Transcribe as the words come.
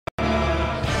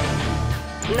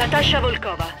Natasha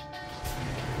Volkova.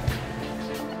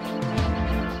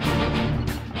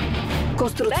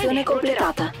 Costruzione Bene,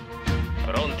 completata.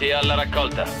 Pronti alla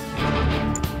raccolta.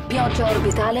 Pioggia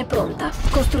orbitale pronta.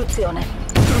 Costruzione.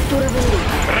 Struttura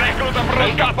venduta. Recluta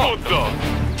pronta a punto.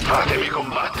 Fatemi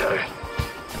combattere.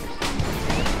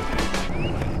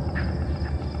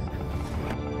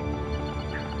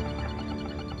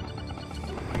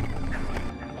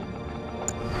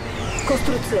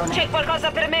 Costruzione. C'è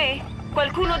qualcosa per me?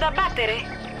 Qualcuno da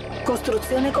battere?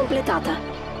 Costruzione completata.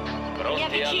 Pronti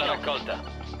avvicino. alla raccolta.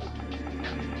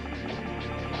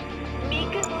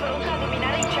 MiG pronta a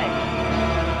dominare il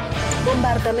cielo.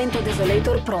 Bombardamento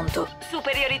desolator pronto.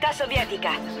 Superiorità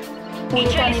sovietica. I Unità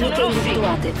cieli sono nemiche rossi.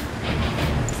 individuate.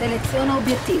 Seleziona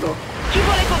obiettivo. Chi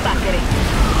vuole combattere?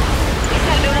 Mi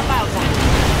serve una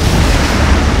pausa.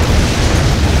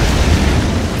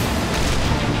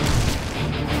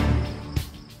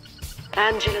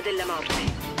 Angelo della morte.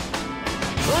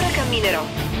 Ora camminerò.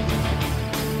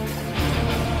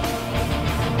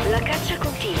 La caccia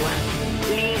continua.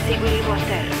 Li inseguiremo a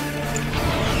terra.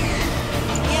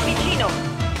 Mi avvicino.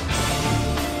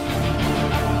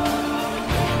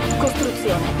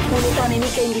 Costruzione. Unità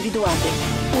nemiche individuate.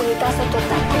 Unità sotto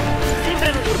attacco.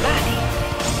 Sembrano turbati.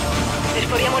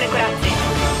 Perforiamo le corazze.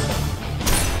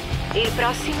 Il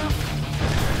prossimo?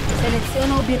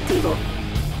 Seleziona obiettivo.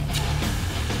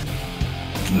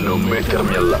 Non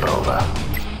mettermi alla prova.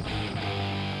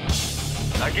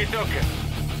 A chi tocca?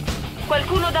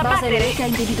 Qualcuno da Base battere? nemica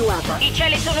individuata. I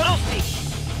cieli sono rossi.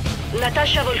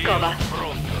 Natasha Volkova.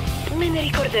 Pronto. Me ne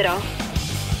ricorderò.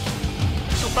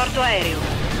 Supporto aereo.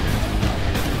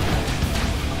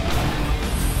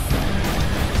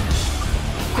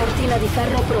 Cortina di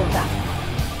ferro pronta.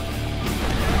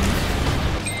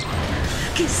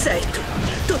 Chi sei tu?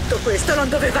 Tutto questo non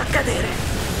doveva accadere.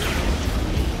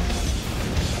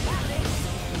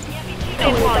 Se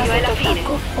muoio è la sotto fine.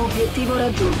 attacco. Obiettivo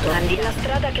raggiunto. La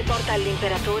strada che porta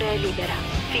all'imperatore è libera.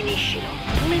 Finiscilo.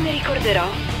 Me ne ricorderò.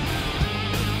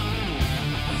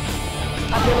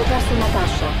 Abbiamo perso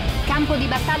Natasha. Campo di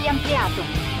battaglia ampliato.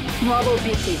 Nuovo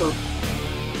obiettivo.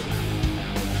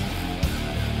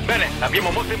 Bene, abbiamo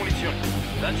molte munizioni.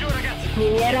 Laggiù ragazzi.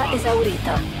 Miniera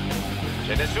esaurita.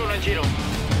 C'è nessuno in giro?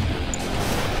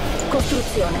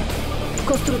 Costruzione.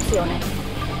 Costruzione.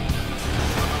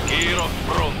 Giro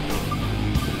pronto.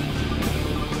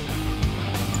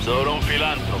 Sono un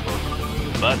filantropo.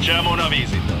 Facciamo una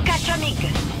visita. Caccia MiG.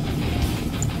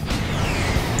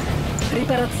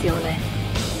 Riparazione.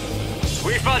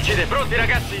 Qui Falcide, pronti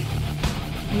ragazzi?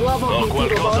 Nuovo Ho obiettivo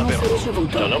qualcosa bonus per voi.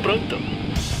 ricevuto. Sono pronto.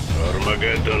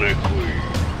 Armageddon è qui.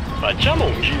 Facciamo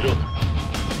un giro.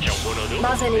 C'è un buon odore.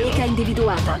 Base nemica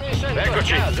individuata.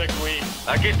 Eccoci. Qui.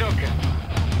 A chi tocca?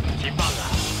 Si balla.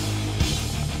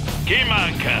 Chi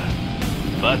manca?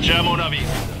 Facciamo una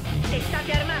visita.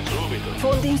 Testate armati. Subito.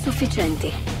 Fondi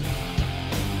insufficienti.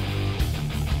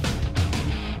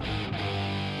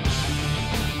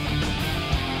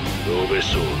 Dove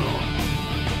sono?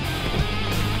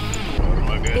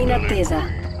 In attesa.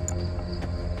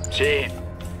 Sì.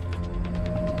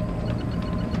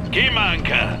 Chi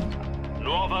manca?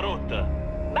 Nuova rotta.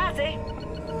 Base.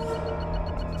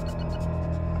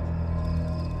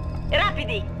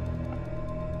 Rapidi.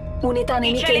 Unità I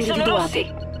nemiche cieli sono individuate.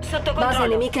 rossi. Sotto Base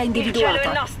controllo. nemica Il cielo è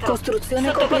individuata. nostro. Costruzione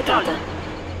Sotto completata. controllo.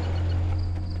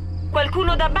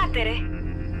 Qualcuno da battere?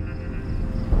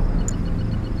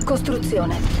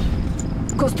 Costruzione.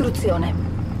 Costruzione.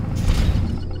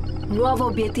 Nuovo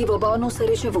obiettivo bonus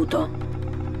ricevuto.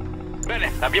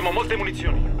 Bene, abbiamo molte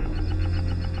munizioni.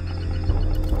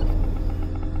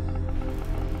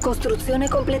 Costruzione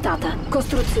completata.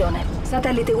 Costruzione.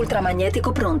 Satellite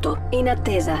ultramagnetico pronto. In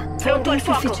attesa. Fondi Pronto al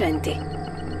fuoco. insufficienti.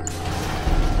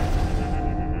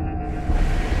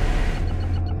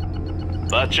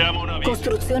 Facciamo una visita.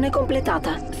 Costruzione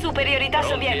completata. Superiorità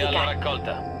Pronti alla sovietica.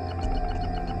 raccolta.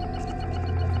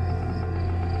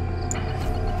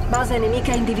 Base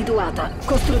nemica individuata.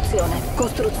 Costruzione.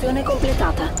 Costruzione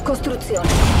completata. Costruzione.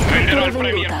 Prenderò Struttura il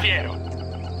premier venduta. fiero.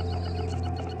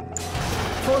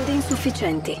 Fondi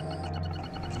insufficienti.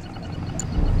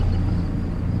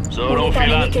 Sono un Unità nemiche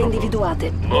filantropo.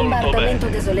 individuate. Molto Bombardamento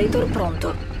bene. desolator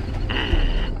pronto.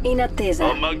 In attesa.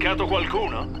 Ho mancato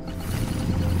qualcuno?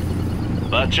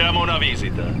 Facciamo una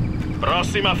visita.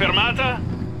 Prossima fermata?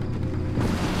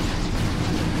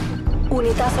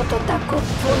 Unità sotto attacco.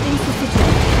 Fondi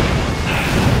insufficienti.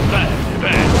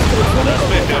 Bene.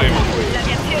 Aspetteremo qui.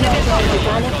 L'aviazione del Pioggia fuoco.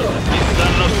 orbitale pronta. Mi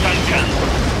stanno stancando.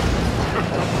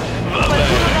 Va Qualcuno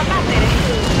bene. da battere?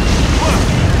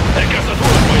 È casa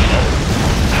tua quella?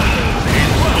 Il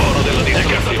suono della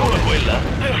distrazione. È casa tua quella?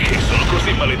 Perché sono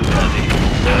così maleducati?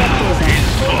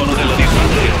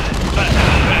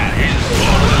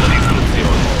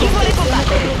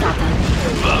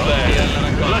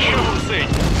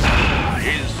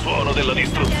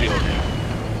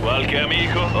 Qualche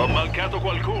amico? Ho mancato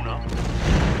qualcuno?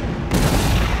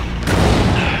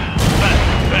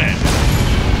 Bene.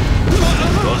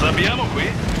 Cosa abbiamo qui?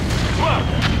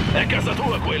 Guarda, è casa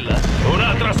tua quella.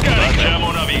 Un'altra scarica. Facciamo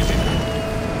una visita.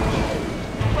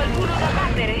 Qualcuno da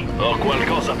battere? Ho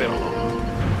qualcosa per loro.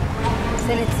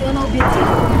 Seleziona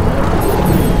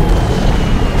obiettivo.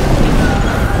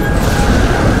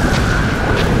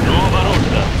 Nuova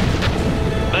rotta.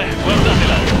 Beh,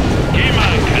 guardatela. Chi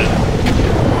manca?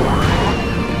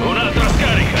 Un'altra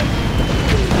scarica.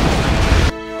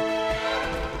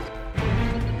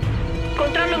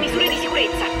 Controllo misure di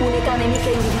sicurezza. Unità nemiche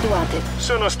individuate.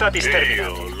 Sono stati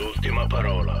sterminati. Io, l'ultima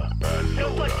parola.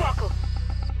 Pronto al fuoco.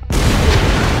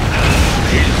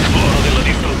 Il suono della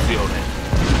distruzione.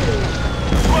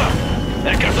 Guarda,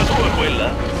 è casa tua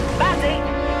quella? Base?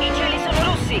 I cieli sono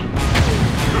rossi.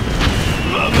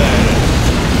 Va bene.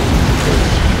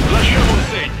 Lasciamo un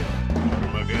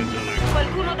segno.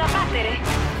 Qualcuno da battere?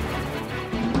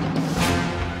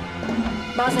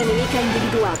 Base nemica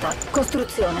individuata.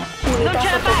 Costruzione. Unità Non ce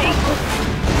la sotto fai? attacco.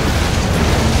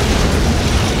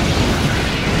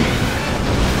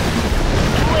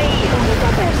 Tu e io. Unità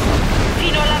persa.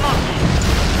 Fino alla morte.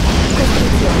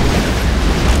 Costruzione.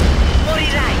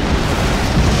 Morirai.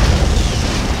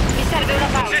 Mi serve una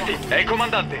pausa. Senti, è il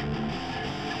comandante.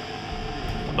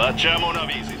 Facciamo una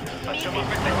visita. Facciamo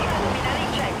affette qualcuno. Minare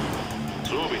i cieli.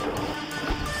 Subito.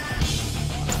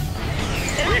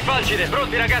 Qui Falcide,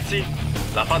 pronti ragazzi?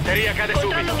 La fanteria cade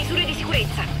Controllo subito. misure di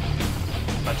sicurezza.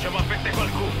 Facciamo affette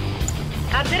qualcuno.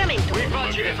 Azzeramento. Qui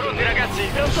Falcide, pronti ragazzi?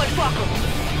 Pronto al fuoco.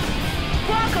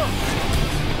 Fuoco!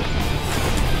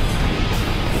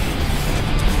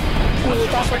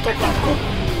 Unità sotto attacco.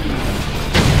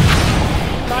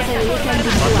 Base nemica Pattuglia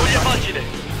individuata. Falcide.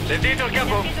 Sentito il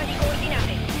capo? Attesa di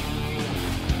coordinate.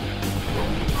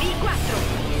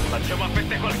 V4. Facciamo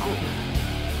affette qualcuno.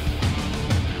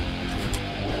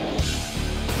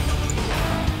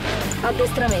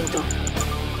 Addestramento.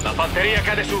 La fanteria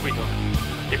cade subito.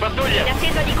 Di pattuglia. In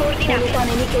attesa di coordinate. Unità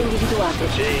nemiche individuate.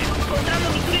 Sì. Controllo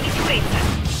misure di sicurezza.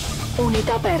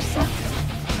 Unità persa.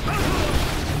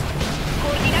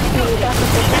 Coordinate Unità pronte.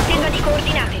 sotto In attacco. attesa di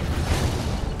coordinate.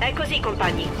 È così,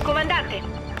 compagni. Comandante,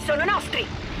 sono nostri.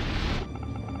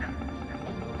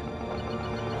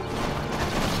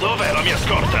 Dov'è la mia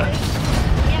scorta?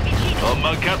 Mi avvicino. Ho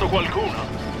mancato qualcuno?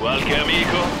 Qualche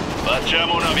amico?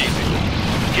 Facciamo una visita.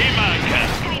 Chi manca?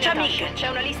 Ciao amica, c'è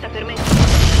una lista per me.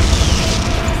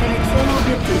 Seleziona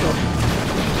obiettivo.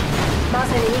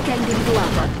 Base nemica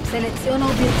individuata. Seleziona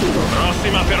obiettivo.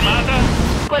 Prossima fermata?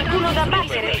 Qualcuno da Super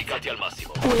battere? caricati al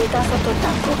massimo. Unità sotto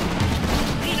attacco.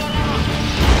 Fino alla morte.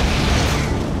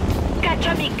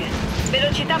 Caccia MiG.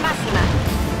 Velocità massima.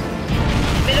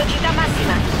 Velocità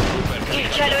massima. Il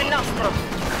cielo è nostro.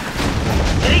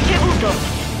 Ricevuto.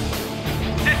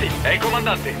 Sì, sì, è il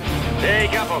comandante. Ehi,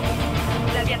 capo.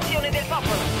 L'aviazione del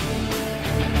popolo.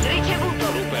 Ricevuto.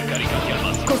 Super caricati al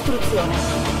massimo. Costruzione.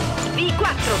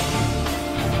 V4.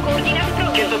 Coordinate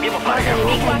pronte. Che dobbiamo fare, Base capo?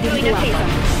 nemica V4 in individuata. attesa.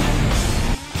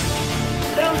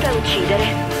 Pronta a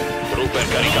uccidere. Super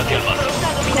caricati al massimo. Pronta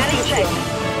a dominare i cieli.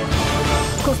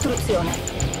 Costruzione.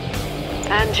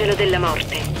 Angelo della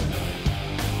morte.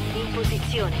 In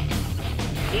posizione.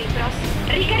 Il prossimo.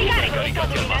 Ricaricare. Pronto a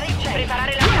dominare i cieli.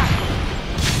 Preparare l'attacco.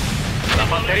 La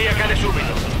fanteria cade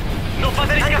subito. Non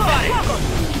fateli Ancora scappare. fuoco.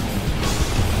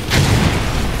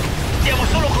 Stiamo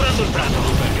solo curando il prato.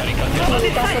 Super caricati al massimo.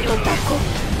 Unità sotto attacco.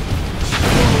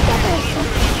 Unità persa.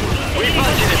 Qui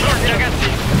Falcide, pronti ragazzi?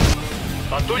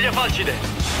 Pattuglia Falcide.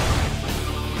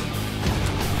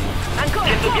 Ancora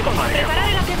Che dobbiamo fuoco. fare?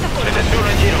 Preparare la piattaforma. Siete solo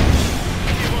in giro.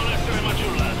 Chi vuole essere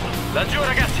maciullato? Laggiù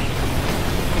ragazzi.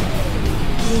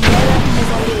 Miniera in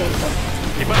esaurimento.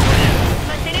 Di pattuglia.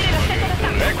 Mantenere l'assetto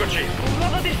d'attacco. Eccoci. Un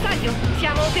nuovo bersaglio.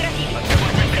 Siamo operativi.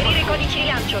 Inserire i codici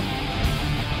rilancio.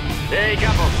 Ehi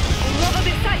capo. Un nuovo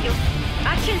bersaglio.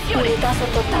 Accensione. Unità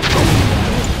sotto attacco.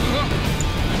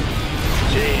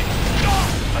 Sì.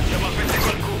 Facciamo affette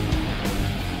qualcuno.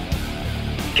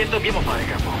 Che dobbiamo fare,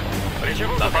 capo?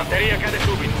 Ricevuto. La fanteria cade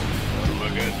subito.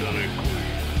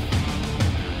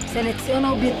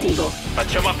 Seleziona obiettivo.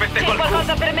 Facciamo affette C'è qualcuno.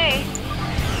 qualcosa per me?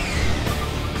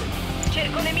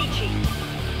 Cerco nemici.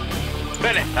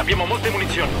 Bene, abbiamo molte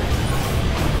munizioni.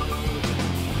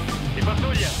 Di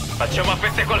pattuglia. Facciamo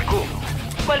affette qualcuno.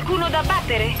 Qualcuno da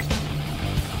battere?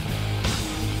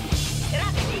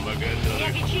 Rapidi. Mi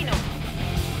avvicino.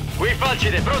 Qui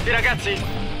Falcide, pronti ragazzi?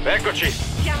 Eccoci.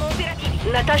 Siamo operativi.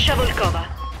 Natasha Volkova.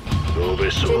 Dove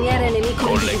Ingegnere nemico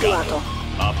individuato.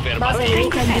 Affermato. Base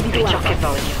nemica Sempre ciò individuata. che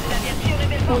voglio. L'aviazione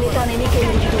del popolo. Unità nemiche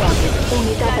individuate.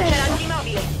 Unità Lancia persa.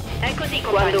 l'antimobile. È così,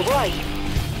 compagni. Quando vuoi.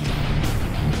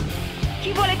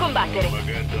 vuole combattere?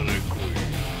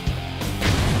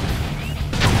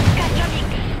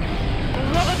 Cacciamic.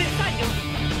 Un nuovo bersaglio.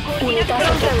 Unità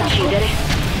Pronta sotto a attacco. uccidere.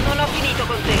 Non ho finito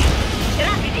con te.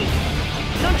 Rapidi.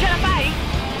 Non ce la fai?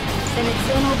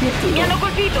 Seleziona obiettivo. Mi hanno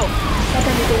colpito.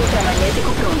 Satellite ultramagnetico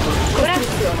pronto. Ora?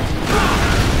 Costruzione.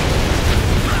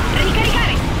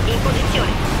 Ricaricare. In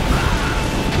posizione.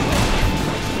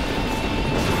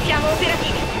 Siamo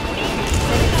operativi.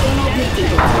 Seleziona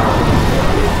obiettivo.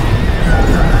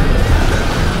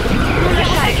 Non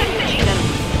lasciare che si uccidano.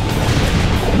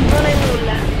 Non è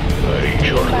nulla. Il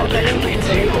giorno del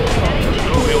giudizio.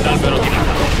 Come un albero di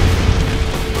Natale.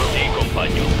 Sì,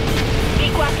 compagno.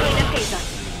 B4 in attesa.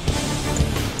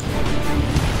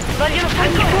 Vogliono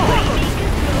farci fuoco.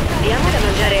 Diamo da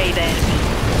mangiare ai vermi.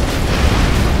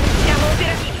 Siamo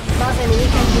operativi. Base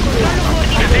nemica individuata.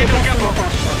 Sentite un capo.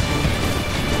 Fascia.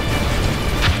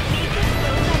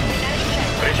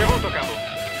 Ricevuto, capo.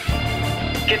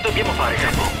 Che dobbiamo fare,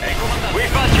 capo? È il comandante. Qui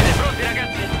facile, pronti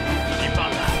ragazzi? Si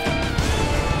balla.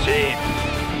 Sì.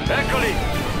 Eccoli.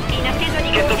 In attesa di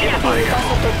Che dobbiamo fare, Unità capo?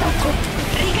 sotto attacco.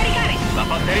 Ricaricare. La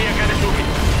batteria cade subito.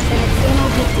 Seleziona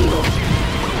obiettivo.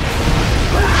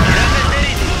 Grande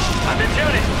feriti.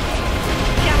 Attenzione.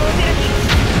 Siamo operativi.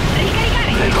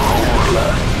 Ricaricare. Le loro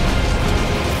urla.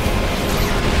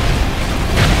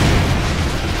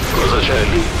 Cosa c'è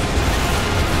lì?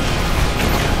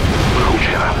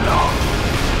 Bruceranno.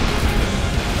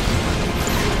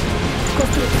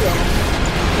 Costruzione.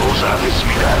 Osate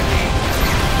sfidarmi.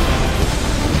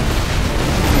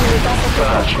 Unità sotto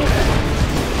attacco. Facile.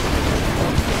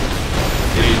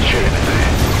 Il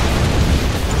genere.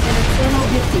 Seleziona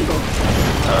obiettivo.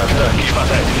 Attacchi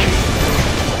patetici.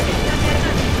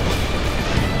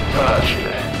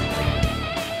 Facile.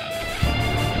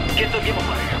 Che dobbiamo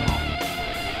fare, capo?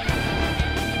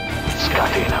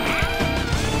 Scatenami.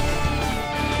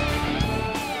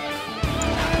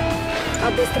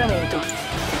 Addestramento.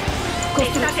 State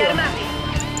Costruzione. armati.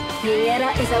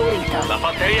 Miniera esaurita. La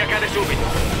batteria cade subito.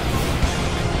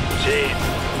 Sì.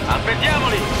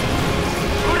 Aspettiamoli.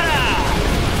 Urrà!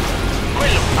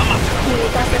 Quello, ammazzalo.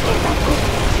 Unità sotto attacco.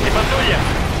 Si pattuglia.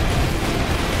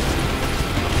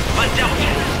 Mangiamoci.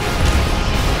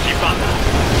 Si balla.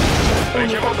 Unità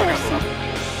Ricevuto, capo. persa.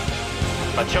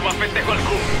 Facciamo a fette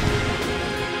qualcuno.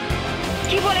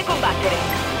 Chi vuole combattere?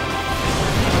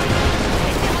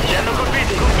 Ci hanno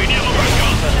colpiti. Combiniamo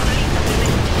qualcosa.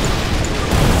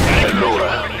 E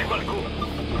allora? Fette qualcuno.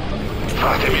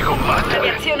 Fatemi combattere.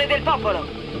 Aviazione del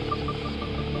popolo.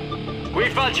 Qui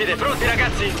Falcide, pronti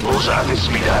ragazzi? Osate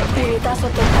sfidarmi. Unità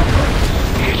sotto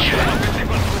attacco. Che c'è? Fette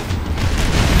qualcuno.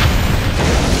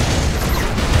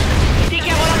 Ti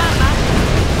chiamo la mamma?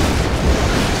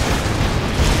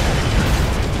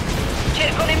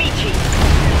 Cerco nemici.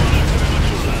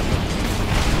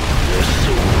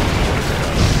 Nessuno.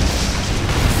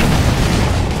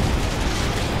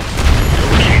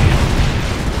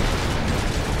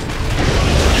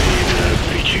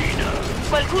 Vicina.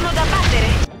 Qualcuno da battere?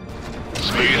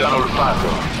 Sfidano il fato.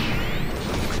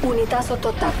 Unità sotto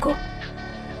attacco.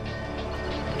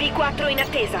 B4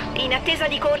 in attesa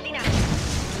di coordinate.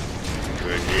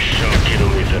 Quegli sciocchi non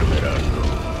mi fermeranno.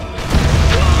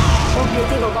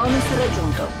 Obiettivo bonus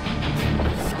raggiunto.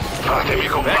 Fatemi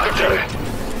combattere.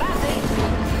 Base?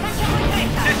 Facciamo in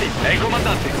fretta. Sì, è il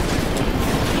comandante.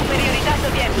 Superiorità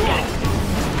sovietica.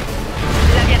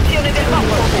 L'aviazione del Unità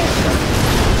popolo. persa.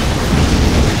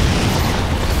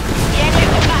 Vieni ai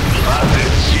combatti. Fate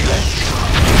silenzio.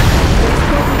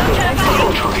 Non ce la fai.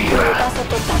 Voglio dire. Unità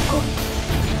sotto attacco.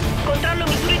 Controllo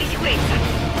misure di sicurezza.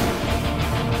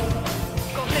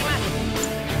 Confermato.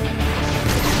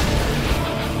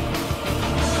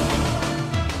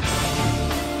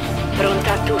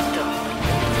 Pronta a tutto.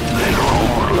 Le loro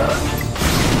urla.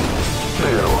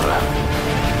 Per ora.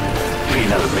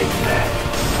 Finalmente.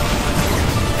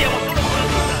 Stiamo solo con il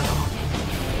risultato.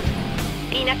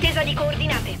 In attesa di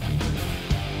coordinate.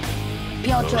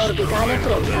 Pioggia orbitale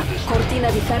pronta. Cortina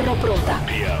di ferro pronta.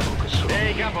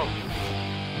 Ehi, capo.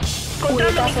 Controllo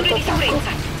Unità misure sotto di attacco.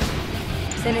 sicurezza.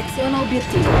 Seleziona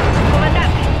obiettivo.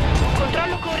 Comandante,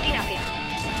 controllo coordinate.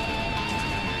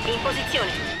 In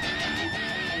posizione.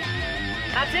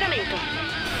 Azzeramento.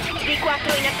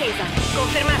 D4 in attesa.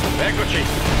 Confermato. Eccoci.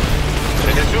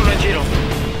 C'è nessuno in giro.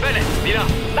 Bene, di là.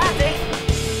 Base?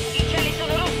 I cieli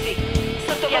sono rossi.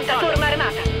 Sotto piattaforma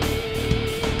armata.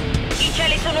 I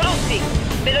cieli sono rossi.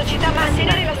 Velocità massima.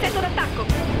 Mantenere l'assetto d'attacco.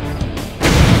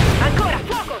 Ancora,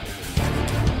 fuoco.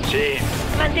 Sì.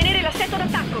 Mantenere l'assetto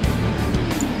d'attacco.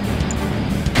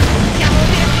 Siamo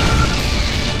operativi.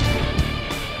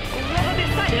 Un nuovo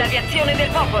bersaglio. L'aviazione del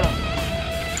popolo.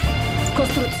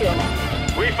 Costruzione.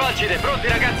 Qui Falcide, pronti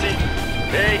ragazzi?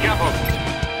 Ehi, capo.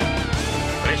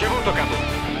 Ricevuto, capo.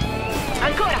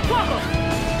 Ancora, fuoco!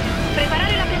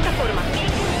 Preparare la piattaforma.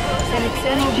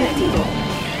 Seleziona obiettivo.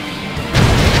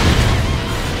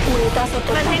 Unità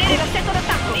sotto Mantenere attacco. l'assetto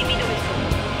d'attacco. Dimmi dove sono.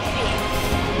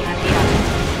 Attivato.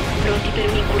 Pronti per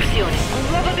un'incursione. Un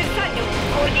nuovo bersaglio.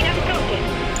 Coordinate pronte.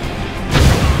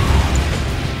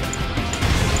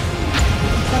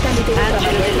 Satellite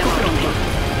Angelo ultramagnetico della morte. pronto.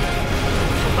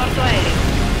 Supporto aereo.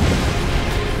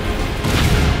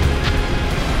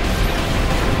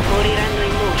 Moriranno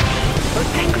in molti.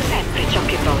 Ottengo sempre ciò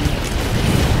che voglio.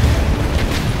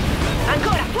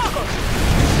 Ancora, fuoco!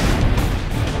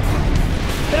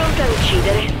 Pronta a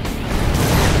uccidere.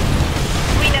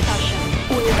 Qui Natasha.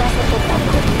 Unità sotto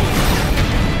attacco.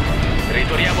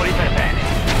 Rituriamoli per bene.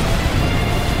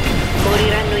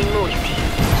 Moriranno in molti.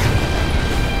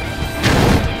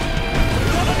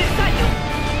 Nuovo bersaglio.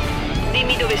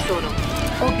 Dimmi dove sono.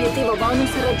 Obiettivo bonus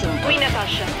raggiunto. Qui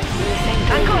Natasha. Mi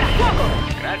sento. Ancora, fuoco!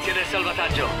 Grazie del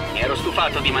salvataggio. Mi ero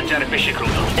stufato di mangiare pesce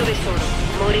crudo. Dove sono?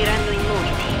 Moriranno in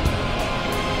molti.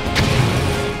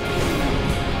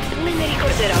 Me ne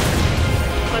ricorderò.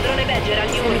 Squadrone Badger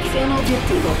agli ordini. Seleziona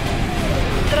obiettivo.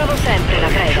 Trovo sempre la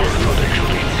preda. Giorno del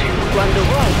giudizio. Quando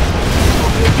vuoi.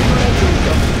 Obiettivo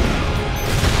raggiunto.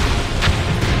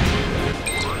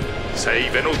 Sei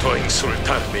venuto a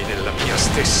insultarmi nella mia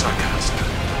stessa casa.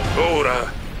 Ora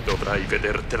dovrai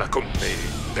vedertela con me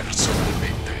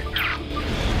personalmente.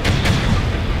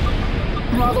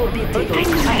 Nuovo obiettivo.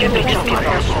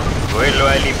 Quello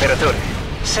è l'imperatore.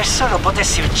 Se solo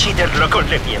potessi ucciderlo con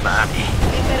le mie mani.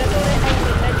 L'imperatore è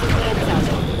un mezzo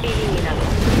corazzato. Eliminalo.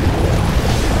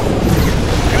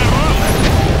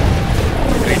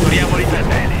 Rituriamoli per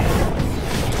bene.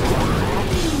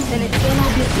 Seleziona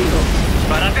obiettivo.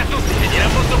 Sparate a tutti, finirà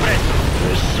molto presto.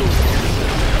 Nessuno.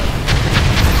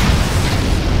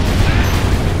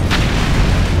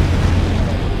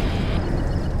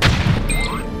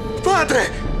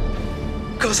 Padre!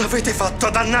 Cosa avete fatto,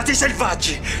 dannati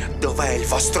selvaggi? Dov'è il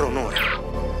vostro onore?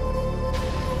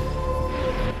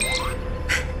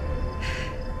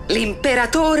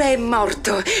 L'imperatore è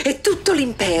morto e tutto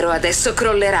l'impero adesso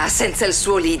crollerà senza il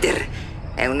suo leader.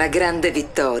 È una grande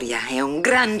vittoria, è un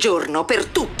gran giorno per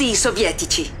tutti i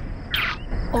sovietici.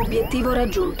 Obiettivo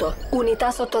raggiunto. Unità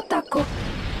sotto attacco.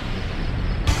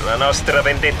 La nostra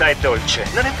vendetta è dolce,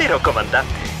 non è vero,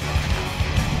 comandante?